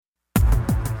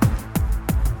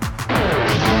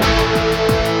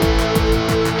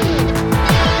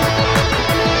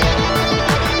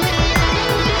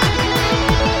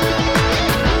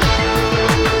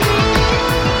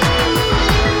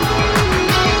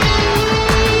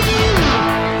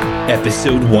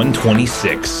Episode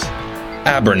 126,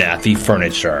 Abernathy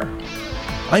Furniture.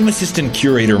 I'm Assistant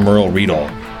Curator Merle Riedel,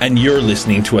 and you're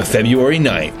listening to a February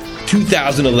 9th,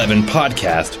 2011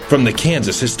 podcast from the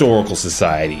Kansas Historical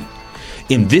Society.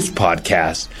 In this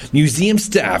podcast, museum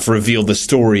staff reveal the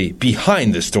story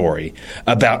behind the story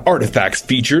about artifacts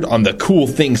featured on the Cool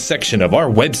Things section of our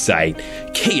website,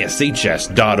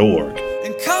 kshs.org.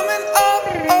 And coming up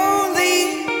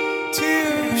only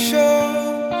to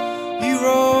show you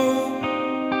wrong.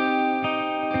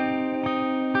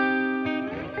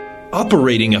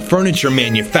 Operating a furniture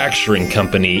manufacturing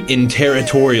company in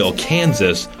territorial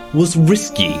Kansas was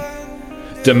risky.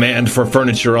 Demand for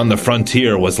furniture on the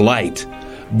frontier was light,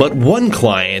 but one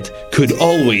client could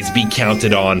always be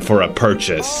counted on for a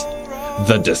purchase: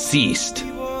 the deceased.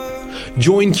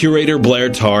 Join curator Blair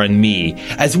Tarr and me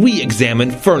as we examine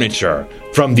furniture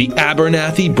from the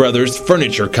Abernathy Brothers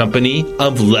Furniture Company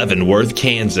of Leavenworth,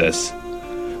 Kansas.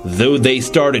 Though they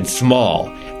started small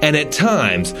and at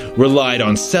times relied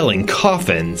on selling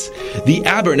coffins, the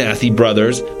Abernathy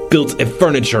brothers built a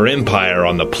furniture empire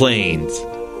on the plains.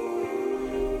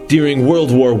 During World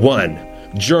War I,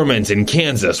 Germans in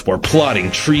Kansas were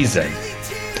plotting treason.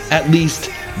 At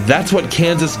least, that's what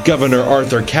Kansas Governor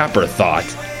Arthur Capper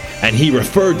thought, and he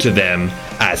referred to them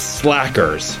as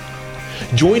slackers.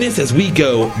 Join us as we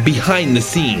go behind the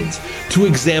scenes to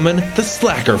examine the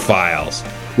Slacker Files,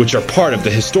 which are part of the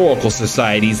Historical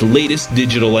Society's latest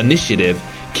digital initiative,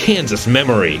 Kansas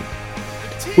Memory.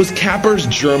 Was Capper's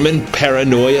German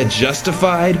paranoia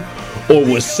justified, or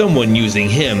was someone using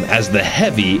him as the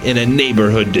heavy in a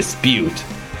neighborhood dispute?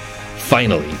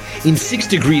 Finally, in 6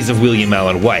 Degrees of William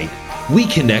Allen White, we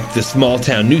connect the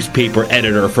small-town newspaper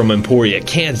editor from Emporia,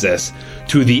 Kansas,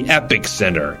 to the Epic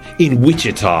Center in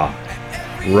Wichita.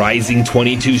 Rising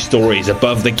 22 stories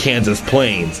above the Kansas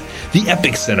plains, the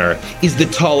Epic Center is the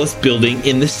tallest building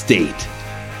in the state.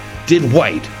 Did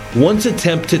White once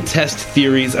attempt to test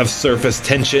theories of surface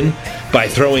tension by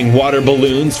throwing water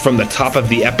balloons from the top of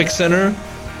the Epic Center?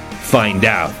 Find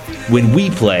out when we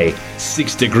play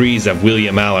 6 Degrees of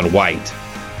William Allen White.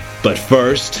 But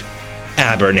first,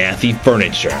 Abernathy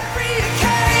Furniture.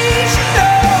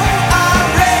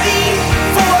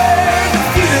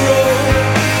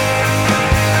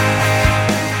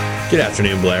 Good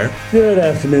afternoon, Blair. Good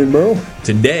afternoon, Merle.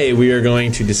 Today we are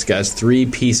going to discuss 3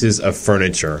 pieces of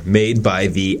furniture made by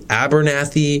the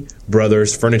Abernathy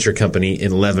Brothers Furniture Company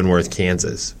in Leavenworth,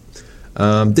 Kansas.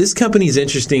 This company is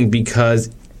interesting because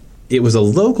it was a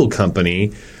local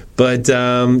company, but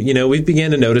we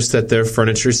began to notice that their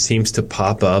furniture seems to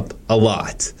pop up a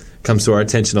lot. Comes to our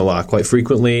attention a lot, quite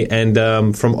frequently, and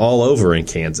from all over in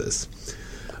Kansas.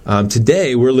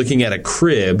 Today, we're looking at a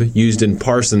crib used in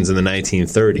Parsons in the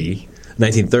 1930s,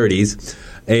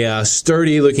 a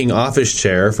sturdy-looking office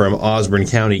chair from Osborne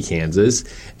County, Kansas,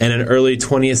 and an early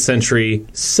 20th century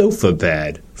sofa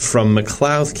bed from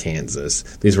McLouth, Kansas.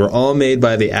 These were all made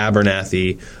by the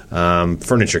Abernathy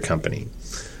Furniture Company.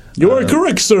 You are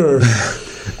correct, sir.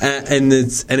 And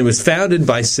it was founded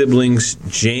by siblings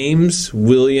James,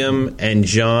 William, and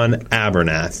John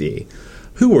Abernathy.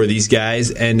 Who were these guys,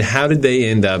 and how did they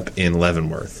end up in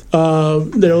Leavenworth?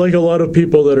 They're like a lot of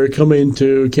people that are coming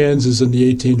to Kansas in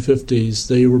the 1850s.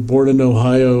 They were born in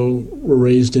Ohio, were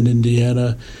raised in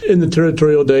Indiana. In the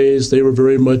territorial days, they were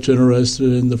very much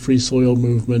interested in the free soil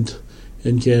movement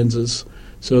in Kansas.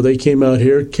 So they came out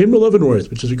here, came to Leavenworth,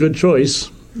 which is a good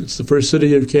choice. It's the first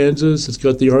city of Kansas. It's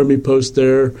got the Army post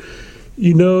there.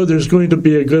 You know there's going to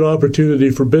be a good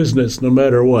opportunity for business no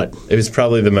matter what. It was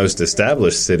probably the most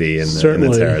established city in the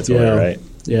territory, yeah. Right?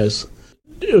 Yes.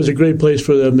 It was a great place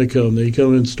for them to come. They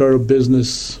come and start a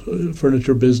business,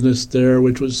 furniture business there,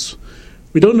 which was,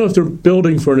 we don't know if they're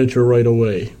building furniture right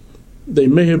away. They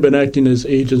may have been acting as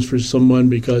agents for someone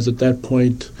because at that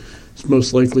point, it's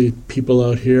most likely people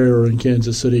out here or in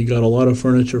Kansas City got a lot of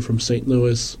furniture from St.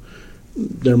 Louis.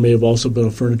 There may have also been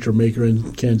a furniture maker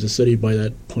in Kansas City by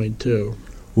that point, too.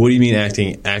 What do you mean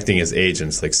acting as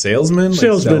agents? Like salesmen?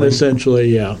 Salesmen,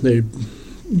 essentially, yeah. They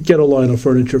get a line of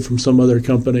furniture from some other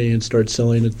company and start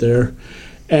selling it there.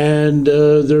 And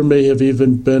there may have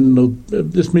even been,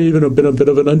 this may even have been a bit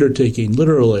of an undertaking,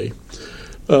 literally.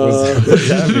 What does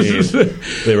that mean?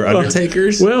 They were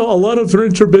undertakers? Well, a lot of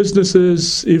furniture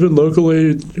businesses, even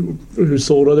locally, who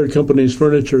sold other companies'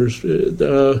 furniture,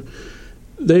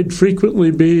 they'd frequently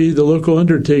be the local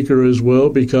undertaker as well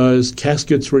because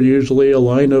caskets were usually a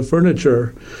line of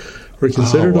furniture, or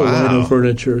considered a line of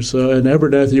furniture. So, and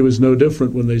Abernathy was no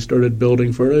different when they started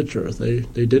building furniture.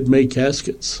 They did make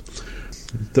caskets.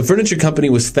 The furniture company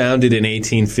was founded in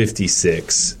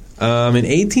 1856. In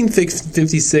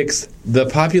 1856, the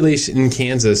population in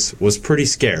Kansas was pretty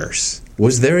scarce.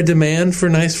 Was there a demand for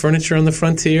nice furniture on the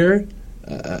frontier?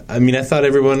 I mean, I thought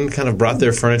everyone kind of brought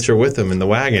their furniture with them in the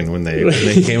wagon when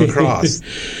they came across.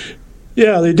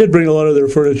 Yeah, they did bring a lot of their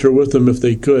furniture with them if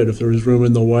they could, if there was room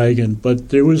in the wagon. But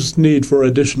there was need for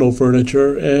additional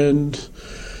furniture. And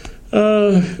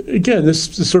again,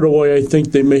 this is sort of why I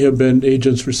think they may have been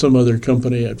agents for some other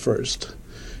company at first.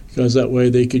 Because that way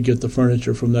they could get the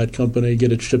furniture from that company,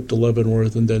 get it shipped to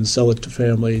Leavenworth, and then sell it to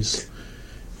families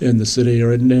in the city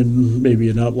or in maybe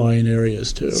in outlying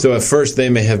areas too. So at first they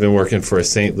may have been working for a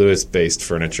St. Louis-based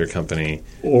furniture company.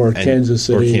 Or Kansas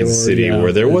City.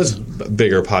 Where there was a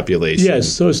bigger population. Yes,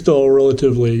 so it's still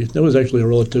that was actually a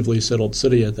relatively settled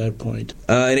city at that point.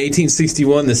 In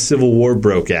 1861, the Civil War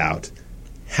broke out.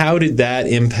 How did that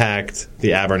impact the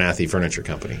Abernathy Furniture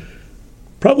Company?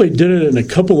 Probably did it in a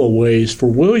couple of ways. For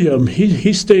William,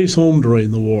 he stays home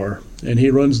during the war, and he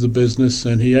runs the business,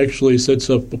 and he actually sets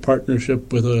up a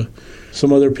partnership with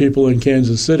some other people in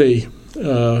Kansas City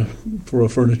for a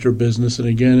furniture business. And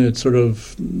again, it's sort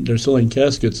of, they're selling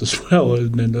caskets as well,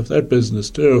 and of that business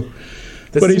too.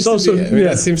 But he's also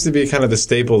that seems to be kind of the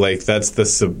staple. Like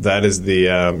that is the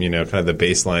kind of the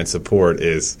baseline support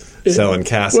is selling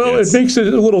caskets. Well, it makes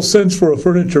it a little sense for a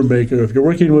furniture maker if you're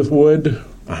working with wood.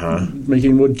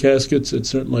 Making wood caskets, it's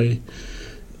certainly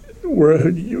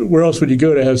where else would you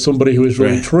go to have somebody who is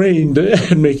really trained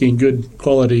in making good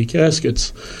quality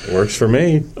caskets? Works for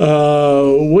me.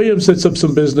 William sets up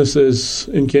some businesses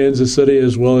in Kansas City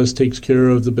as well as takes care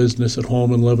of the business at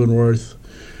home in Leavenworth.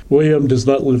 William does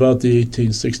not live out the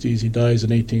 1860s. He dies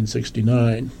in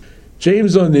 1869.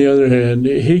 James, on the other hand,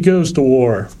 he goes to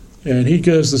war, and he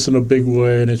does this in a big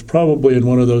way, and it's probably in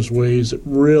one of those ways that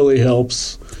really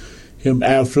helps him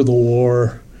after the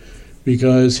war,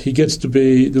 because he gets to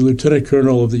be the lieutenant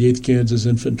colonel of the 8th Kansas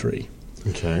Infantry.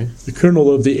 Okay. The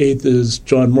colonel of the 8th is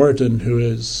John Martin, who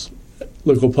is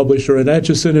local publisher in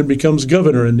Atchison and becomes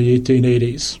governor in the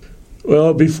 1880s.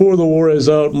 Well, before the war is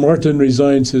out, Martin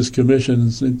resigns his commission.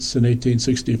 It's in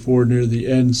 1864 near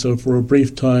the end, so for a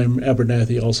brief time,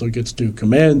 Abernathy also gets to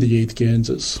command the 8th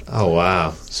Kansas. Oh,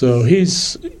 wow. So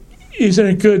he's in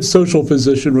a good social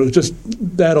position with just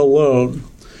that alone.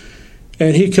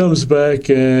 And he comes back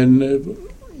and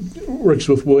works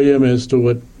with William as to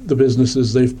what the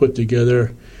businesses they've put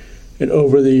together. And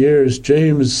over the years,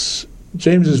 James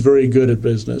is very good at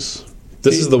business.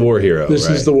 This is the war hero, This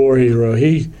is the war hero.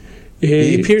 He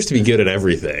appears to be good at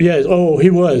everything. Yeah, he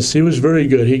was. He was very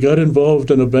good. He got involved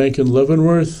in a bank in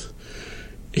Leavenworth.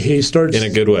 He starts... In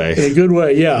a good way. In a good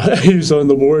way, yeah. He was on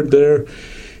the board there.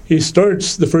 He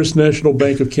starts the First National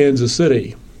Bank of Kansas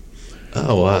City.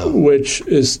 Oh, wow. Which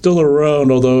is still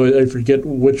around, although I forget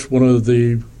which one of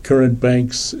the current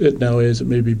banks it now is. It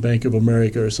may be Bank of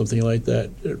America or something like that,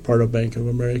 or part of Bank of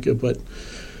America. But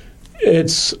it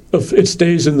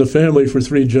stays in the family for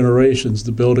 3 generations.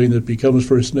 The building that becomes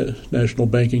First National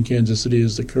Bank in Kansas City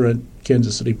is the current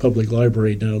Kansas City Public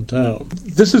Library downtown.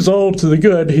 This is all to the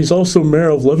good. He's also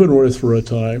mayor of Leavenworth for a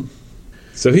time.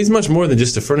 So he's much more than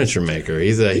just a furniture maker.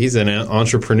 He's an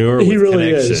entrepreneur with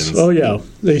connections. Is. Oh, yeah.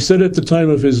 They said at the time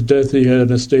of his death he had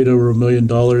an estate over $1 million.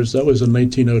 That was in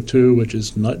 1902, which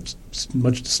is not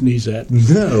much to sneeze at.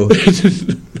 No.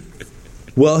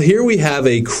 Well, here we have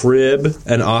a crib,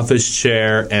 an office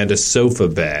chair, and a sofa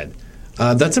bed.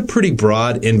 That's a pretty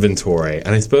broad inventory.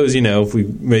 And I suppose, if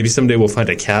maybe someday we'll find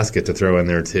a casket to throw in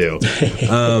there, too.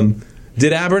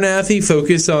 Did Abernathy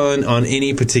focus on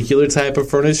any particular type of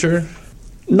furniture?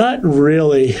 Not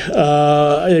really.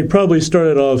 They probably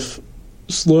started off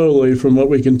slowly from what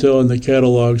we can tell in the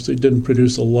catalogs. They didn't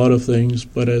produce a lot of things,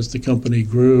 but as the company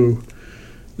grew,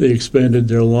 they expanded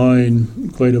their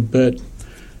line quite a bit.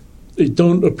 They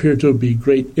don't appear to be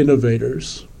great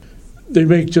innovators. They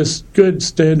make just good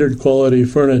standard quality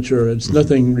furniture. It's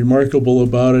nothing remarkable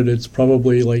about it. It's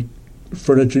probably like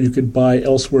furniture you could buy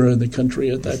elsewhere in the country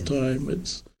at that time.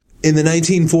 In the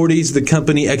 1940s, the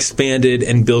company expanded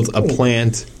and built a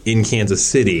plant in Kansas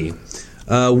City.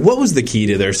 What was the key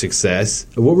to their success?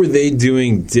 What were they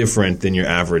doing different than your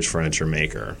average furniture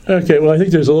maker? Okay, well, I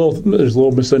think there's a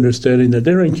little misunderstanding that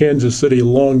they're in Kansas City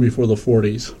long before the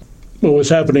 40s. What was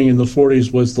happening in the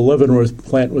 40s was the Leavenworth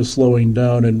plant was slowing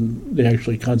down, and they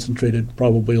actually concentrated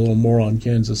probably a little more on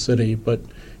Kansas City. But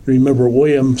remember,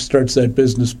 William starts that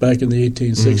business back in the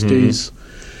 1860s. Mm-hmm.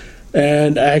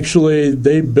 And actually,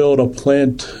 they built a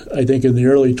plant, I think, in the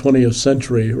early 20th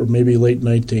century, or maybe late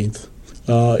 19th,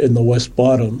 in the West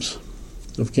Bottoms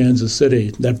of Kansas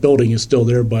City. That building is still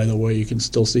there, by the way. You can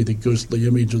still see the ghostly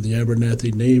image of the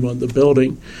Abernathy name on the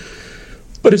building.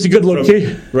 But it's a good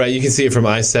location. Right, you can see it from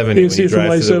I-70 when you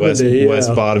drive through the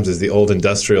West Bottoms is the old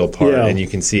industrial part, and you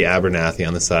can see Abernathy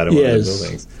on the side of one of the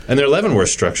buildings. And their Leavenworth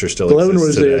structure still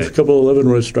exists today. A couple of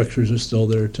Leavenworth structures are still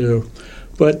there, too.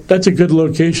 But that's a good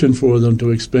location for them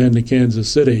to expand to Kansas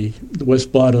City. The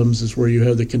West Bottoms is where you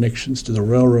have the connections to the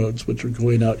railroads, which are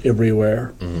going out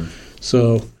everywhere. Mm-hmm.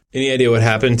 So, any idea what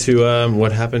happened to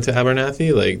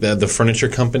Abernathy? Like the furniture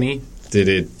company? Did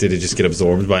it just get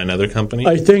absorbed by another company?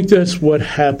 I think that's what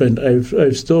happened.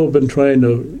 I've still been trying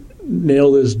to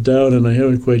nail this down, and I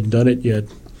haven't quite done it yet.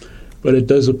 But it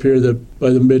does appear that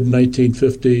by the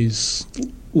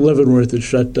mid-1950s, Leavenworth is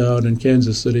shut down and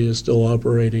Kansas City is still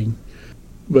operating.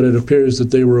 But it appears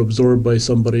that they were absorbed by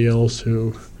somebody else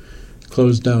who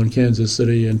closed down Kansas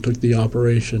City and took the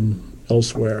operation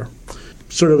elsewhere.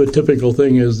 Sort of a typical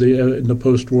thing is in the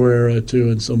post-war era, too,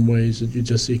 in some ways, that you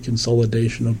just see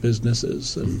consolidation of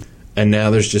businesses. And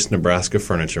now there's just Nebraska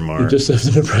Furniture Mart. You just have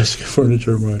the Nebraska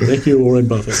Furniture Mart. Thank you, Warren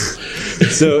Buffett.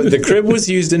 So the crib was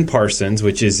used in Parsons,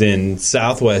 which is in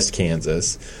southwest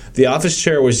Kansas. The office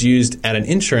chair was used at an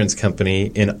insurance company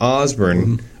in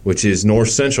Osborne, which is north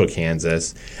central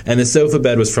Kansas. And the sofa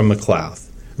bed was from McLouth.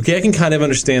 Okay, I can kind of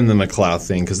understand the McLouth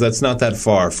thing because that's not that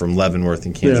far from Leavenworth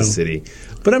in Kansas City.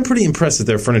 But I'm pretty impressed that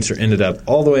their furniture ended up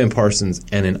all the way in Parsons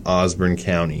and in Osborne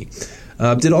County.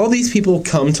 Did all these people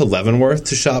come to Leavenworth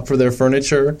to shop for their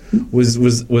furniture? Was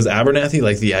Abernathy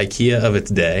like the IKEA of its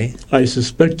day? I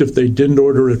suspect if they didn't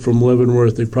order it from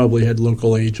Leavenworth, they probably had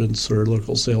local agents or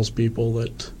local salespeople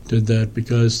that did that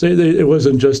because it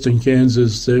wasn't just in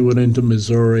Kansas. They went into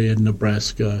Missouri and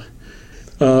Nebraska.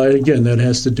 Again, that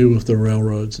has to do with the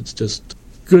railroads. It's just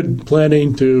good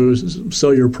planning to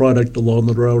sell your product along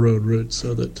the railroad route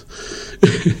so that...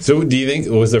 So do you think,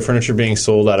 was their furniture being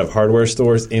sold out of hardware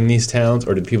stores in these towns,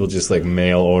 or did people just like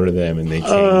mail order them and they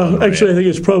came? Actually, I think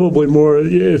it's probably more,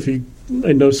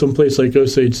 I know some place like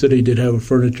Osage City did have a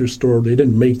furniture store. They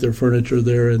didn't make their furniture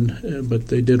there, but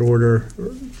they did order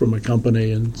from a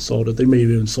company and sold it. They may have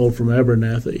even sold from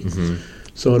Abernathy. Mm-hmm.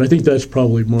 So, and I think that's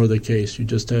probably more the case. You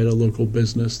just had a local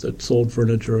business that sold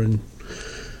furniture and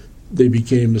they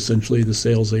became essentially the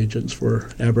sales agents for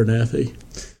Abernathy.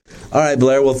 All right,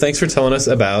 Blair. Well, thanks for telling us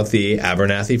about the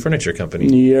Abernathy Furniture Company.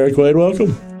 You're quite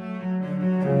welcome.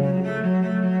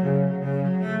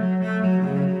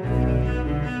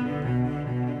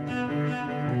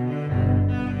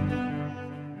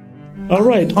 All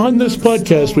right, on this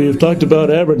podcast, we have talked about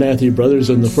Abernathy Brothers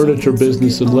and the furniture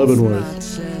business in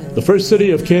Leavenworth. The first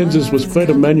city of Kansas was quite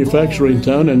a manufacturing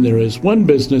town, and there is one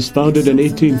business founded in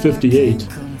 1858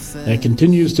 that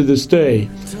continues to this day,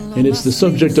 and it's the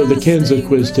subject of the Kansas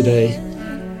quiz today.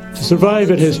 To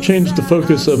survive, it has changed the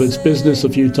focus of its business a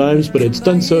few times, but it's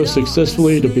done so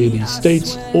successfully to be the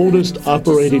state's oldest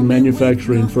operating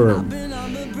manufacturing firm.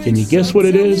 Can you guess what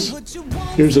it is?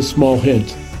 Here's a small hint.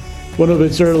 One of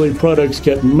its early products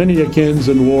kept many a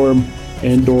Kansan warm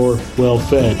and/or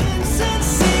well-fed.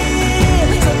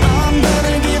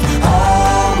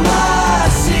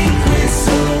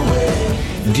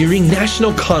 During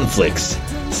national conflicts,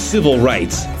 civil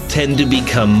rights tend to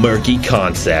become murky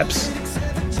concepts.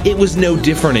 It was no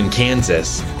different in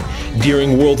Kansas.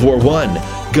 During World War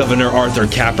I, Governor Arthur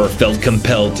Capper felt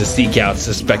compelled to seek out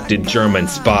suspected German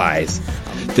spies.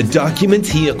 The documents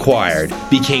he acquired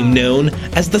became known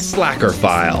as the Slacker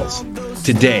Files.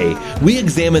 Today, we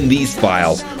examine these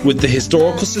files with the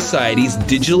Historical Society's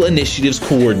Digital Initiatives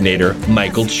Coordinator,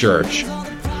 Michael Church.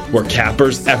 Were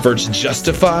Capper's efforts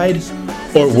justified,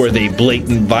 or were they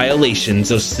blatant violations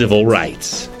of civil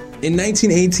rights? In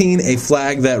 1918, a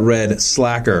flag that read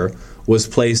Slacker was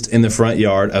placed in the front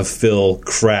yard of Phil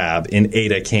Crabb in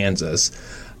Ada, Kansas.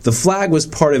 The flag was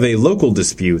part of a local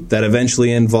dispute that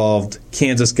eventually involved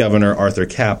Kansas Governor Arthur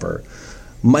Capper.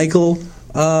 Michael,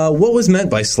 what was meant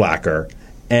by slacker,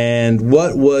 and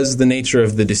what was the nature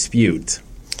of the dispute?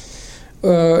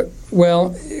 Well,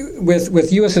 with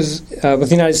the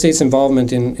United States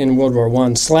involvement in World War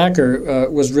I, slacker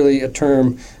was really a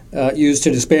term used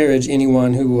to disparage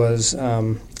anyone who was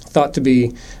thought to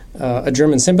be a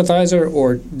German sympathizer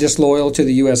or disloyal to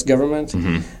the U.S. government.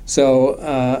 Mm-hmm. So,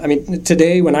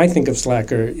 today when I think of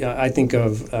slacker, I think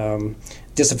of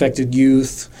disaffected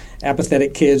youth,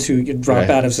 apathetic kids who drop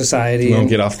out of society. Won't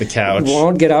get off the couch.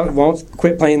 Won't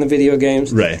quit playing the video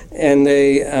games. Right. And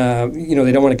they,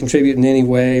 they don't want to contribute in any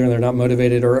way, or they're not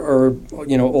motivated, or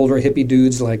older hippie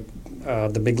dudes like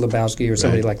the Big Lebowski or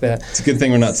somebody like that. It's a good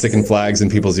thing we're not sticking flags in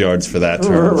people's yards for that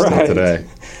term still today.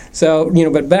 So,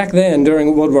 but back then,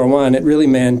 during World War I, it really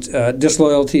meant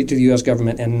disloyalty to the U.S.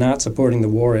 government and not supporting the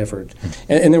war effort.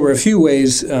 And there were a few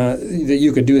ways that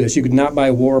you could do this. You could not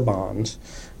buy war bonds.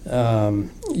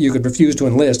 You could refuse to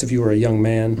enlist if you were a young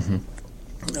man.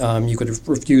 You could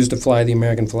refuse to fly the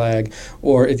American flag,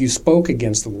 or if you spoke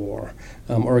against the war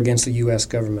or against the U.S.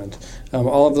 government.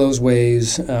 All of those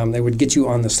ways, they would get you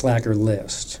on the slacker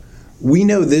list. We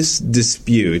know this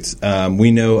dispute.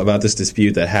 We know about this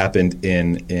dispute that happened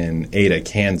in Ada,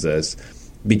 Kansas,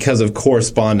 because of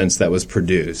correspondence that was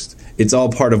produced. It's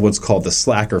all part of what's called the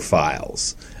Slacker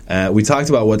Files. We talked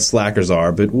about what slackers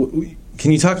are, but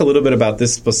can you talk a little bit about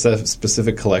this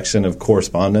specific collection of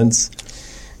correspondence?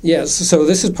 Yes, so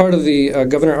this is part of the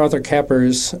Governor Arthur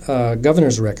Capper's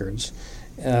governor's records.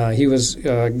 He was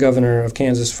governor of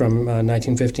Kansas from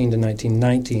 1915 to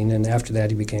 1919, and after that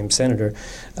he became senator.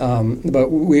 But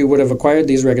we would have acquired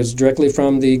these records directly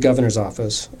from the governor's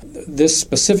office. This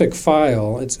specific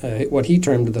file, it's what he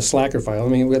termed the slacker file. I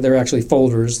mean, there are actually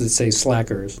folders that say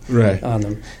slackers on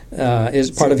them.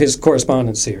 Is part of his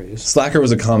correspondence series. Slacker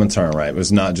was a common term, right? It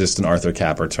was not just an Arthur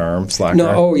Capper term, slacker?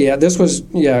 No, this was,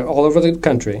 all over the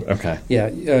country. Okay.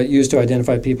 Used to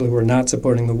identify people who were not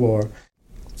supporting the war.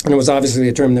 And it was obviously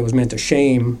a term that was meant to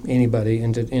shame anybody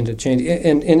into change.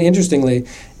 And interestingly,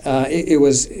 it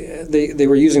was they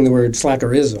were using the word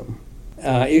slackerism.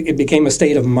 It became a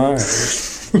state of mind.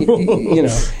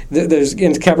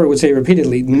 And Capper would say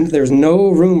repeatedly, there's no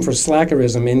room for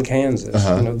slackerism in Kansas.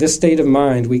 This state of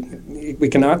mind, we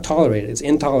cannot tolerate it. It's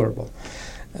intolerable.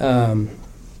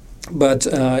 But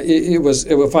it was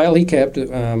a file he kept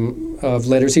of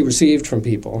letters he received from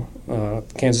people,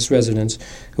 Kansas residents,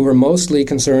 who were mostly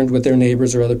concerned with their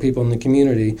neighbors or other people in the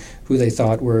community who they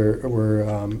thought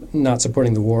were not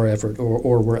supporting the war effort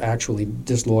or were actually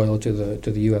disloyal to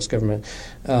the U.S. government.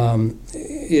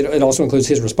 It also includes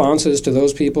his responses to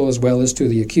those people as well as to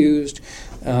the accused,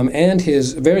 and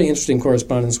his very interesting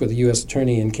correspondence with the U.S.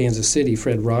 Attorney in Kansas City,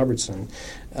 Fred Robertson,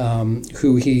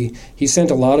 who he sent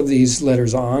a lot of these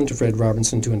letters on to Fred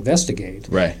Robertson to investigate.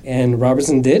 Right. And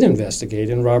Robertson did investigate,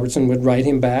 and Robertson would write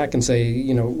him back and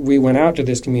say, we went out to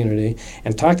this community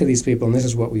and talked to these people, and this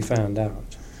is what we found out.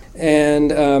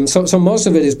 And so most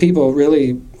of it is people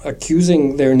really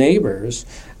accusing their neighbors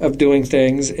of doing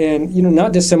things, and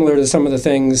not dissimilar to some of the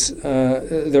things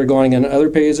that are going on in other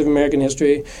periods of American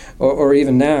history, or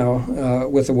even now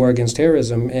with the war against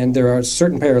terrorism. And there are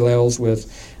certain parallels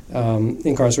with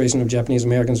incarceration of Japanese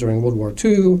Americans during World War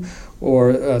II,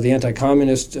 or the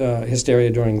anti-communist hysteria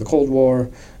during the Cold War,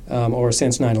 or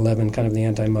since 9/11, kind of the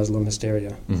anti-Muslim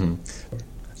hysteria. Mm-hmm.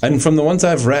 And from the ones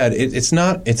I've read, it's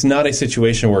not a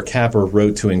situation where Capper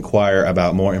wrote to inquire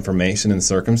about more information and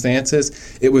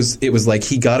circumstances. It was like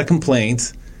he got a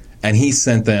complaint, and he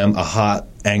sent them a hot,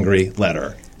 angry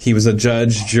letter. He was a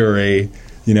judge, jury.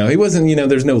 He wasn't.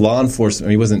 There's no law enforcement.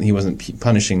 He wasn't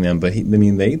punishing them, but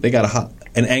they got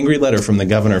an angry letter from the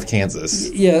governor of Kansas.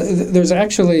 Yeah, there's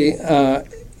actually.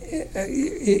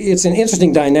 It's an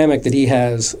interesting dynamic that he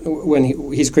has when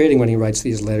he's creating when he writes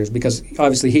these letters, because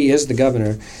obviously he is the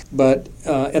governor, but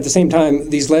at the same time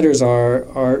these letters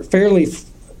are fairly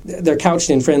they're couched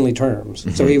in friendly terms.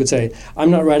 Mm-hmm. So he would say,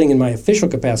 I'm not writing in my official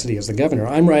capacity as the governor.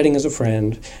 I'm writing as a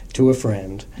friend to a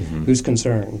friend who's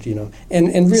concerned, And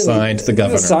really signed the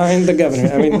governor. Signed the governor.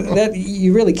 That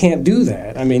you really can't do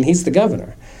that. He's the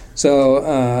governor. So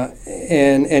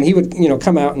and he would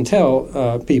come out and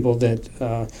tell people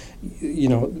that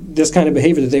this kind of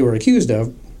behavior that they were accused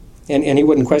of, and he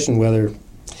wouldn't question whether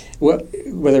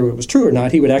it was true or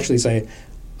not. He would actually say,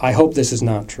 I hope this is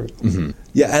not true. Mm-hmm.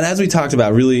 Yeah, and as we talked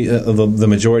about, really the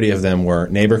majority of them were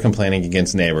neighbor complaining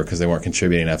against neighbor because they weren't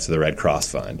contributing enough to the Red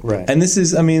Cross Fund. Right. And this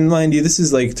is, mind you, this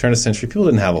is like turn of century. People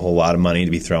didn't have a whole lot of money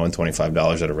to be throwing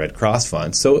 $25 at a Red Cross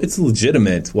Fund, so it's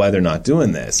legitimate why they're not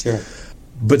doing this. Sure.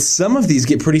 But some of these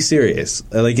get pretty serious.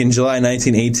 Like in July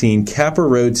 1918, Capper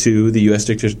wrote to the U.S.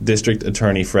 District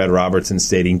Attorney Fred Robertson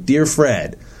stating, Dear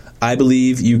Fred, I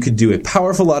believe you could do a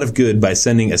powerful lot of good by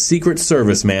sending a Secret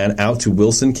Service man out to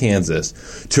Wilson,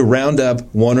 Kansas, to round up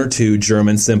one or two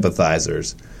German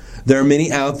sympathizers. There are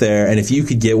many out there, and if you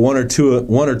could get one or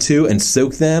two and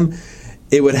soak them,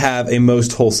 it would have a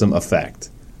most wholesome effect.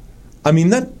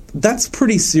 That's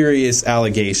pretty serious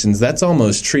allegations. That's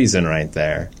almost treason right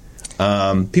there.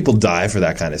 People die for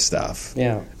that kind of stuff.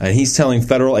 Yeah. And he's telling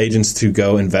federal agents to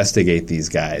go investigate these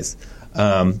guys.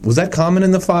 Was that common in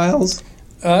the files?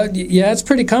 Yeah, it's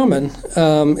pretty common.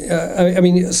 Some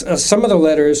of the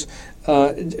letters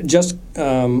just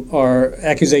are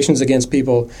accusations against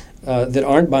people that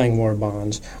aren't buying war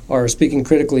bonds, are speaking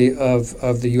critically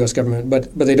of the U.S. government,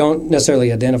 but they don't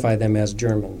necessarily identify them as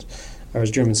Germans. as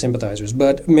German sympathizers.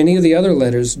 But many of the other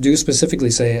letters do specifically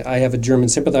say, I have a German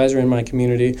sympathizer in my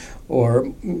community,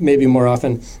 or maybe more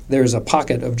often, there's a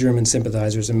pocket of German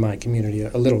sympathizers in my community,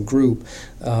 a little group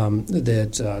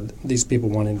that these people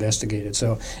want investigated.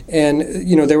 So, and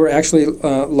there were actually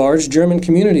large German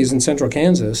communities in central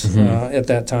Kansas at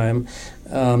that time.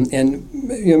 And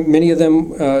many of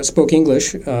them spoke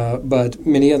English, but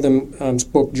many of them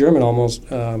spoke German almost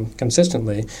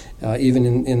consistently. Even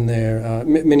in their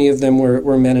many of them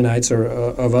were Mennonites or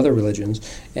of other religions,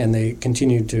 and they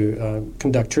continued to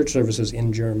conduct church services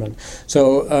in German.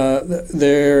 So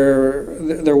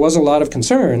there was a lot of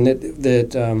concern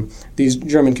that these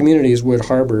German communities would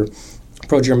harbor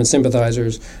pro-German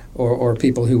sympathizers or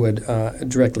people who would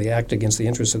directly act against the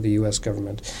interests of the U.S.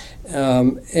 government.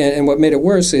 And what made it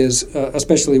worse is,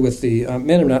 especially with the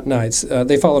Mennonites,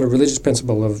 they followed a religious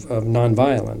principle of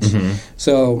nonviolence. Mm-hmm.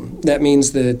 So that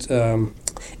means that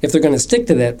if they're going to stick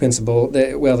to that principle,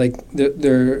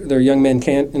 their young men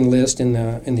can't enlist in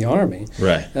the army,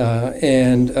 right?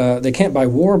 And they can't buy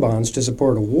war bonds to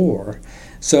support a war.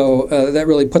 So that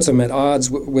really puts them at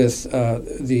odds with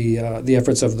the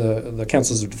efforts of the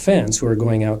councils of defense, who are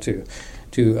going out to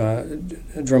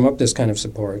drum up this kind of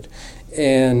support.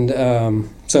 And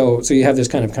so you have this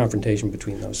kind of confrontation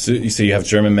between those. So you have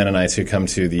German Mennonites who come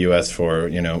to the U.S. for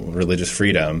religious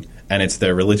freedom, and it's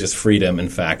their religious freedom, in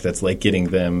fact, that's like getting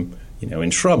them in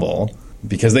trouble,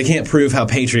 because they can't prove how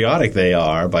patriotic they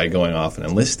are by going off and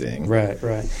enlisting. Right.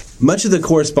 Much of the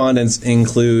correspondence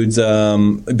includes,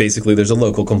 basically, there's a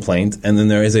local complaint, and then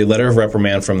there is a letter of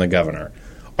reprimand from the governor.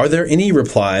 Are there any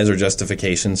replies or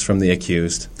justifications from the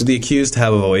accused? Did the accused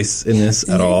have a voice in this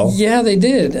at all? Yeah, they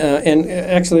did, and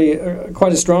actually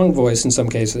quite a strong voice in some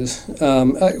cases.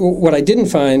 What I didn't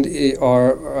find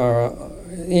are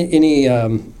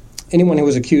anyone who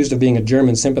was accused of being a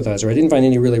German sympathizer. I didn't find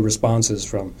any really responses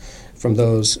from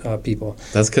those people.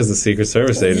 That's because the Secret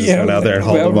Service agents went out there and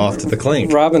hauled them off to the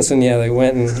clink. Robinson, they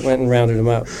went and rounded them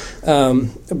up.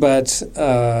 But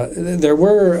there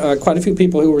were quite a few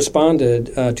people who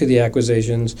responded to the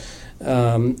accusations.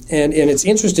 And it's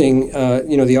interesting,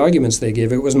 the arguments they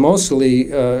give. It was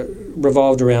mostly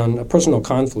revolved around a personal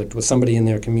conflict with somebody in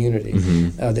their community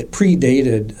that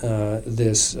predated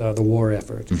the war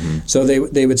effort. Mm-hmm. So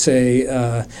they would say,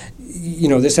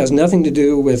 this has nothing to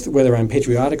do with whether I'm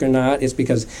patriotic or not. It's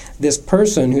because this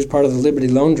person who's part of the Liberty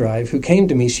Loan Drive who came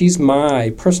to me, she's my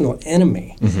personal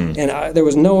enemy. Mm-hmm. And there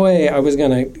was no way I was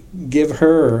going to give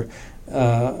her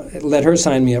let her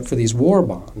sign me up for these war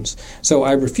bonds. So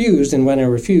I refused, and when I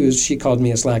refused, she called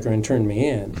me a slacker and turned me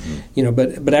in.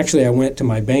 Mm-hmm. But actually I went to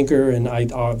my banker, and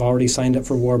I've already signed up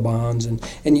for war bonds. And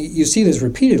you see this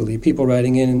repeatedly, people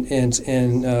writing in and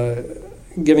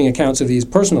giving accounts of these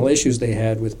personal issues they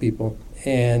had with people.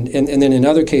 And then in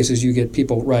other cases, you get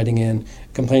people writing in,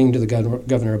 complaining to the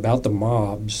governor about the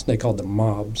mobs. They called them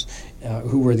mobs,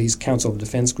 who were these council of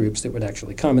defense groups that would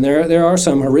actually come. And there are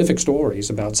some horrific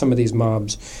stories about some of these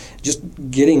mobs just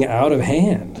getting out of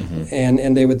hand. Mm-hmm.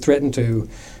 And they would threaten to,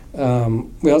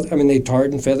 they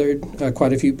tarred and feathered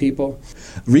quite a few people.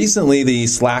 Recently, the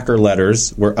Slacker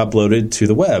letters were uploaded to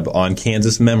the web on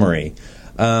Kansas Memory.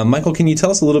 Michael, can you tell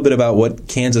us a little bit about what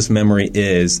Kansas Memory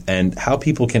is and how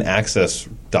people can access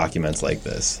documents like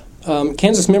this?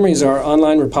 Kansas Memory is our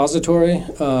online repository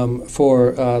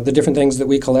for the different things that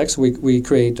we collect. So we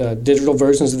create digital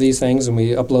versions of these things, and we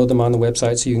upload them on the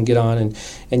website so you can get on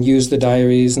and use the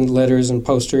diaries and letters and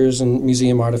posters and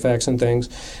museum artifacts and things.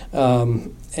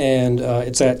 And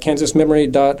it's at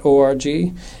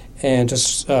kansasmemory.org. And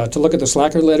to look at the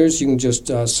Slacker letters, you can just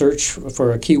search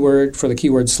for the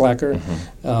keyword Slacker,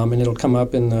 mm-hmm. And it'll come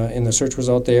up in the search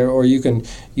result there. Or you can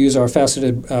use our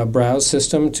faceted browse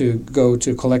system to go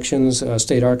to Collections,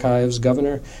 State Archives,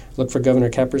 Governor, look for Governor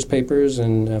Capper's papers,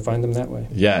 and find them that way.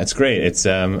 Yeah, it's great. It's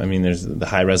there's the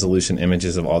high resolution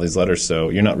images of all these letters, so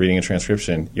you're not reading a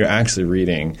transcription. You're actually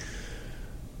reading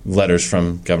letters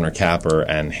from Governor Capper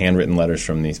and handwritten letters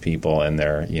from these people and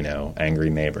their,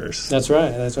 angry neighbors. That's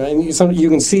right. And you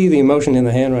can see the emotion in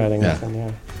the handwriting.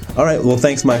 Yeah. All right. Well,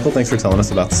 thanks, Michael. Thanks for telling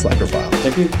us about the Slacker file.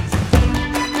 Thank you.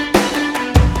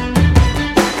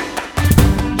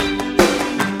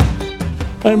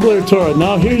 I'm Blair Torra.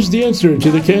 Now here's the answer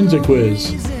to the Kansas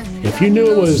quiz. If you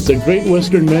knew it was the Great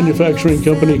Western Manufacturing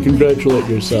Company, congratulate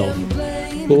yourself.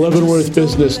 The Leavenworth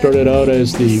business started out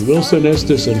as the Wilson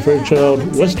Estes and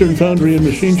Fairchild Western Foundry and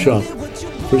Machine Shop.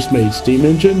 First made steam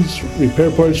engines,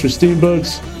 repair parts for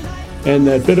steamboats, and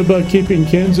that bit about keeping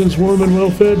Kansans warm and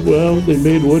well-fed, well, they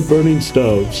made wood-burning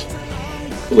stoves.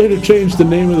 Later changed the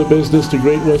name of the business to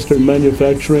Great Western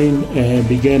Manufacturing and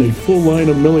began a full line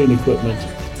of milling equipment.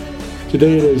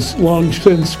 Today it has long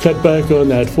since cut back on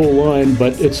that full line,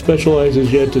 but it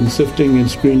specializes yet in sifting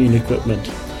and screening equipment.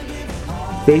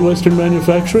 Great Western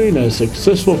Manufacturing, a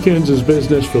successful Kansas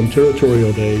business from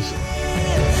territorial days.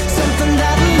 Something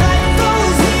that life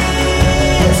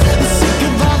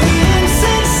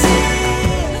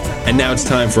goes And now it's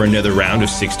time for another round of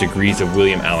 6 Degrees of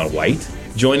William Allen White.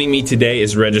 Joining me today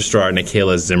is Registrar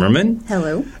Nikayla Zimmerman.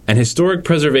 Hello. And Historic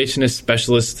Preservationist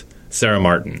Specialist Sarah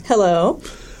Martin. Hello.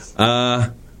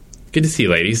 Good to see you,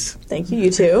 ladies. Thank you, you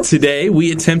too. Today,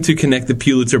 we attempt to connect the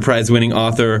Pulitzer Prize-winning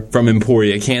author from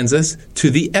Emporia, Kansas,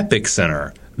 to the Epic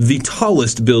Center, the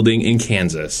tallest building in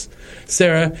Kansas.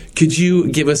 Sarah, could you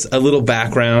give us a little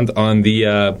background on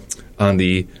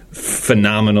the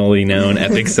phenomenally known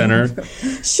Epic Center?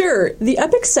 Sure. The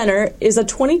Epic Center is a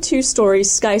 22-story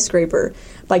skyscraper,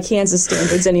 by Kansas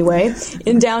standards anyway,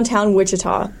 in downtown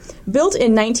Wichita. Built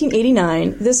in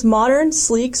 1989, this modern,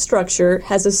 sleek structure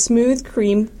has a smooth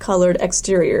cream-colored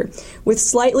exterior with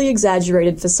slightly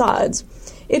exaggerated facades.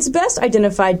 It's best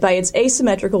identified by its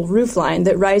asymmetrical roofline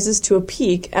that rises to a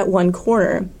peak at one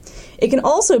corner. It can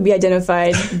also be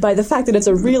identified by the fact that it's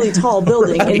a really tall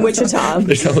building in Wichita.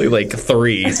 There's only like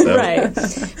 3, so. Right.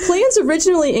 Plans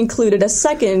originally included a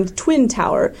second twin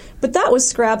tower, but that was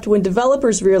scrapped when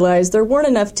developers realized there weren't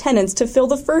enough tenants to fill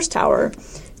the first tower.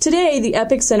 Today, the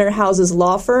Epic Center houses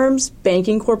law firms,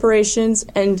 banking corporations,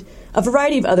 and a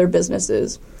variety of other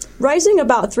businesses. Rising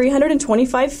about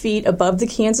 325 feet above the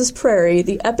Kansas prairie,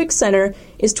 the Epic Center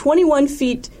is 21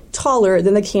 feet taller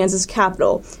than the Kansas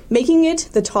Capitol, making it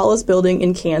the tallest building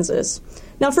in Kansas.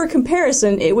 Now, for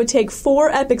comparison, it would take 4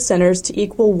 Epic Centers to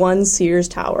equal 1 Sears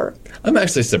Tower. I'm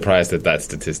actually surprised at that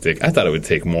statistic. I thought it would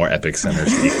take more Epic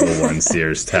Centers to equal 1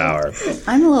 Sears Tower.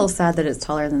 I'm a little sad that it's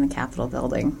taller than the Capitol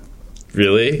building.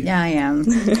 Really? Yeah, I am.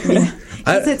 Yeah.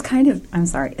 It's kind of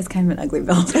an ugly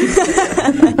building.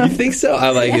 You think so?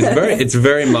 I like it. It's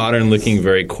very modern looking,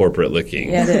 very corporate looking.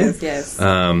 Yeah, it is, yes.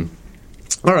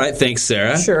 All right, thanks,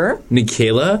 Sarah. Sure.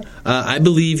 Nikayla, I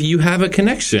believe you have a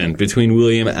connection between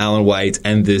William Allen White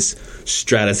and this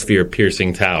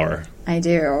stratosphere-piercing tower. I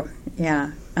do,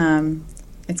 yeah.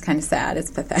 It's kind of sad.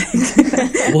 It's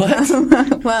pathetic.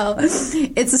 What? Well,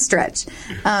 it's a stretch.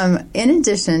 In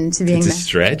addition to being It's a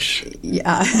stretch?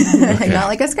 Yeah, not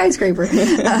like a skyscraper.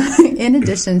 In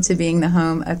addition to being the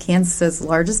home of Kansas's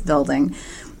largest building,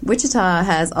 Wichita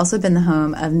has also been the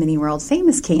home of many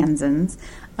world-famous Kansans,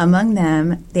 among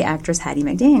them the actress Hattie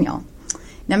McDaniel.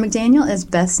 Now, McDaniel is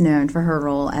best known for her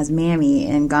role as Mammy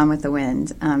in Gone with the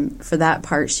Wind. For that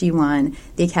part, she won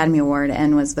the Academy Award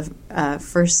and was the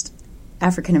first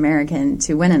African-American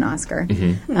to win an Oscar.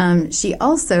 Mm-hmm. She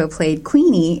also played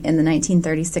Queenie in the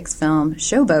 1936 film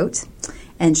Showboat.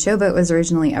 And Showboat was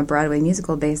originally a Broadway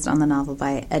musical based on the novel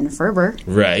by Edna Ferber.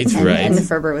 Right. Edna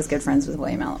Ferber was good friends with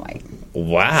William Allen White.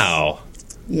 Wow.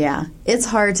 Yeah, it's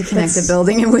hard to connect a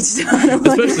building in Wichita.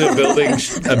 Especially a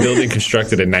building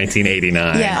constructed in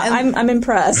 1989. Yeah, I'm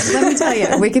impressed. Let me tell you,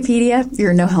 Wikipedia,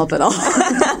 you're no help at all.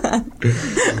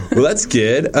 Well, that's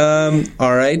good.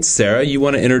 All right, Sarah, you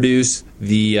want to introduce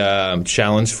the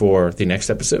challenge for the next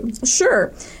episode?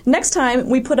 Sure. Next time,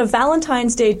 we put a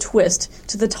Valentine's Day twist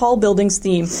to the tall buildings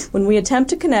theme when we attempt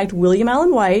to connect William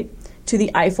Allen White to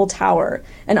the Eiffel Tower,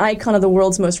 an icon of the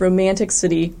world's most romantic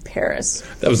city, Paris.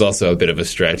 That was also a bit of a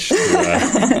stretch.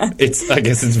 I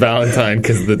guess it's Valentine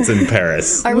because it's in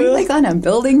Paris. Are we like on a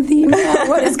building theme now?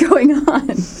 What is going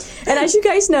on? And as you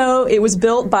guys know, it was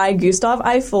built by Gustave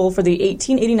Eiffel for the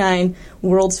 1889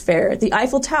 World's Fair. The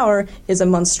Eiffel Tower is a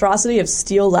monstrosity of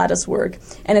steel lattice work,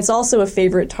 and it's also a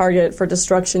favorite target for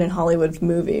destruction in Hollywood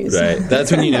movies. Right. That's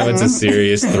when you know it's a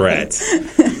serious threat.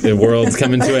 The world's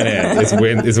coming to an end.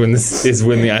 Is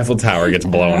when the Eiffel Tower gets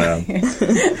blown up.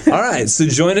 All right. So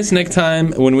join us next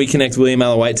time when we connect William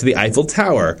Allen White to the Eiffel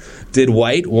Tower. Did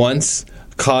White once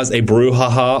cause a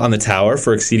brouhaha on the tower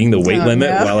for exceeding the weight limit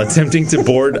while attempting to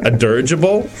board a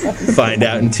dirigible? Find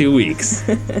out in 2 weeks.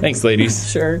 Thanks,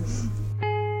 ladies. Sure.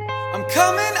 I'm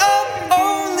coming up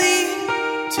only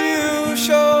to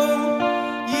show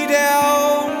you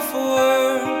down for.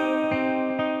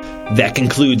 That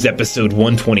concludes episode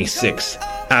 126,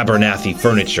 Abernathy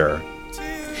Furniture.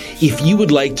 If you would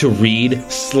like to read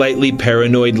slightly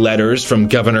paranoid letters from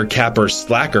Governor Capper's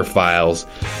slacker files,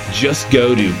 just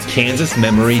go to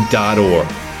kansasmemory.org.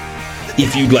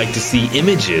 If you'd like to see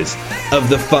images of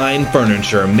the fine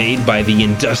furniture made by the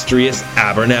industrious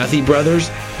Abernathy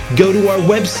brothers, go to our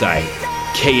website,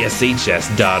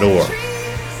 kshs.org.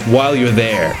 While you're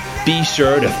there, be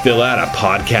sure to fill out a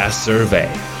podcast survey,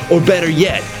 or better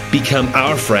yet, become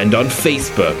our friend on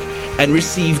Facebook and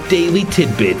receive daily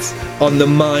tidbits on the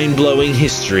mind-blowing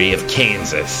history of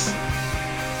Kansas.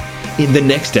 In the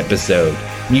next episode,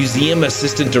 Museum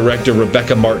Assistant Director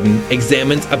Rebecca Martin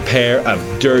examines a pair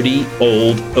of dirty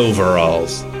old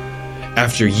overalls.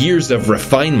 After years of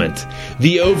refinement,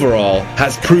 the overall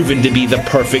has proven to be the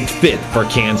perfect fit for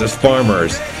Kansas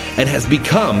farmers and has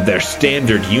become their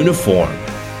standard uniform.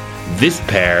 This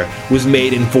pair was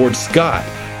made in Fort Scott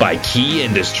by Key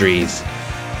Industries.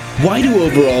 Why do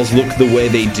overalls look the way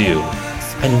they do?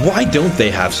 And why don't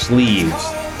they have sleeves?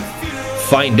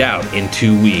 Find out in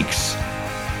 2 weeks.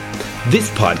 This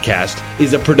podcast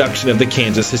is a production of the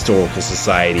Kansas Historical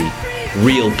Society.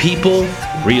 Real people,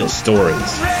 real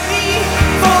stories.